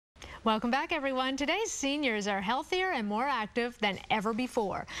Welcome back, everyone. Today's seniors are healthier and more active than ever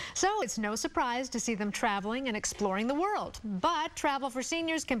before. So it's no surprise to see them traveling and exploring the world. But travel for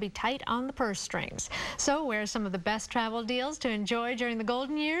seniors can be tight on the purse strings. So where are some of the best travel deals to enjoy during the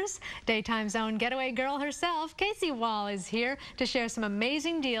golden years? Daytime's own Getaway Girl herself, Casey Wohl, is here to share some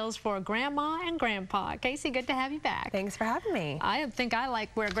amazing deals for Grandma and Grandpa. Casey, good to have you back. Thanks for having me. I think I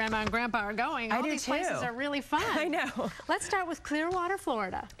like where Grandma and Grandpa are going. All these places are really fun. I know. Let's start with Clearwater,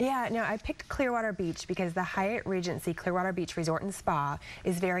 Florida. Yeah, no, I picked Clearwater Beach because the Hyatt Regency Clearwater Beach Resort and Spa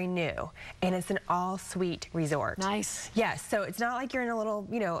is very new, and it's an all-suite resort. Nice. Yes, so it's not like you're in a little,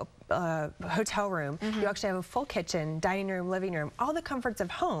 hotel room. You actually have a full kitchen, dining room, living room, all the comforts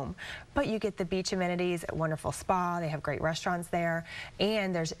of home, but you get the beach amenities, a wonderful spa, they have great restaurants there,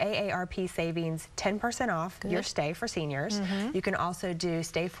 and there's AARP savings, 10% off your stay for seniors. You can also do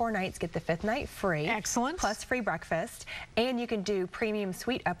stay 4 nights, get the 5th night free. Excellent. Plus free breakfast, and you can do premium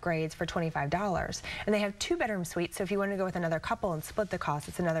suite upgrades for $25. And they have 2-bedroom suites, so if you want to go with another couple and split the cost,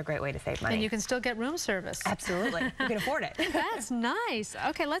 it's another great way to save money. And you can still get room service. Absolutely. You can afford it. That's nice.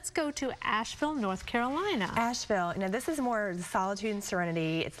 Okay, let's go to Asheville, North Carolina. Asheville, now this is more solitude and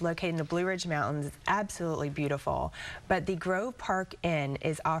serenity. It's located in the Blue Ridge Mountains. It's absolutely beautiful. But the Grove Park Inn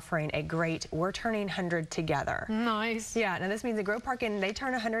is offering a great We're Turning 100 Together. Nice. Yeah, now this means the Grove Park Inn, they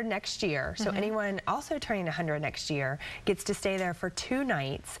turn 100 next year. So anyone also turning 100 next year gets to stay there for 2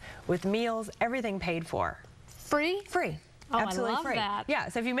 nights with meals, everything paid for. Free? Free. Oh, absolutely I love free. that. Yeah,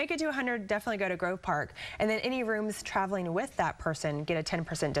 so if you make it to 100, definitely go to Grove Park. And then any rooms traveling with that person get a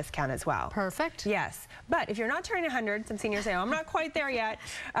 10% discount as well. Perfect. Yes, but if you're not turning 100, some seniors say, oh, I'm not quite there yet,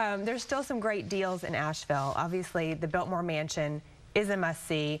 there's still some great deals in Asheville. Obviously, the Biltmore Mansion is a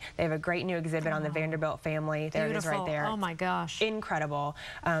must-see. They have a great new exhibit on the Vanderbilt family. There it is right there. Oh my gosh. Incredible.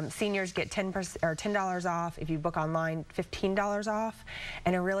 Seniors get $10 off. If you book online, $15 off.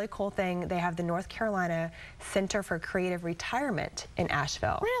 And a really cool thing, they have the North Carolina Center for Creative Retirement in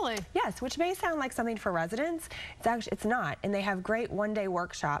Asheville. Really? Yes, which may sound like something for residents. It's not. And they have great one-day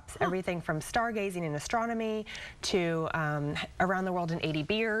workshops, everything from stargazing and astronomy to around the world in 80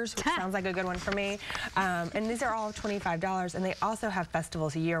 beers, which sounds like a good one for me. And these are all $25, and they also have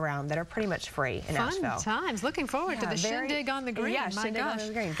festivals year-round that are pretty much free in Asheville. Fun times. Looking forward to the Shindig on the Green. Yeah, My Shindig gosh. on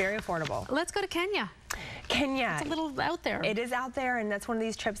the Green. Very affordable. Let's go to Kenya. Kenya. It's a little out there. It is out there, and that's one of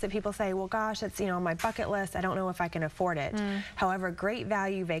these trips that people say, well, gosh, it's on my bucket list. I don't know if I can afford it. However, Great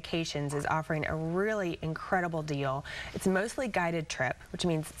Value Vacations is offering a really incredible deal. It's mostly guided trip, which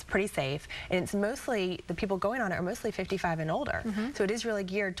means it's pretty safe, and it's mostly, the people going on it are mostly 55 and older. So it is really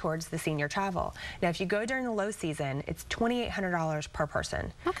geared towards the senior travel. Now, if you go during the low season, it's $2,800 per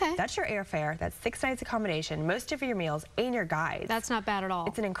person. Okay. That's your airfare. That's 6 nights accommodation, most of your meals, and your guides. That's not bad at all.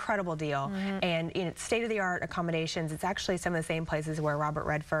 It's an incredible deal, and it's state-of-the-art accommodations. It's actually some of the same places where Robert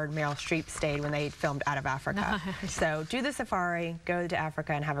Redford, Meryl Streep stayed when they filmed Out of Africa. Nice. So do the safari, go to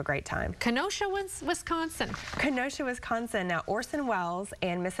Africa, and have a great time. Kenosha, Wisconsin. Kenosha, Wisconsin. Now, Orson Welles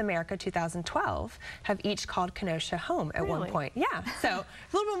and Miss America 2012 have each called Kenosha home at one point. Yeah, so a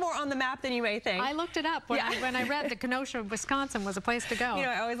little bit more on the map than you may think. I looked it up when I read that Kenosha, Wisconsin was a place to go.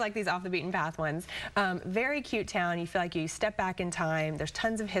 I always like these off-the-beaten-path ones. Very cute town. You feel like you step back in time. There's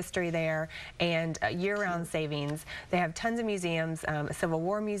tons of history there and year-round savings. They have tons of museums, a Civil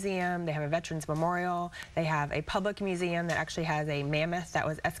War museum, they have a Veterans Memorial, they have a public museum that actually has a mammoth that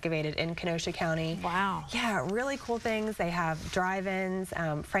was excavated in Kenosha County. Wow. Yeah, really cool things. They have drive-ins,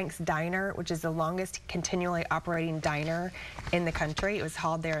 Frank's Diner, which is the longest continually operating diner in the country. It was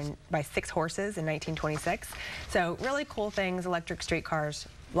hauled there by 6 horses in 1926. So really cool things, electric streetcars.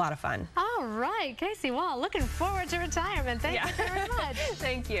 A lot of fun. All right, Casey Wohl, looking forward to retirement. Thank you very much.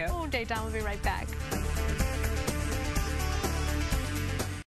 Thank you. Oh, Daytime will be right back.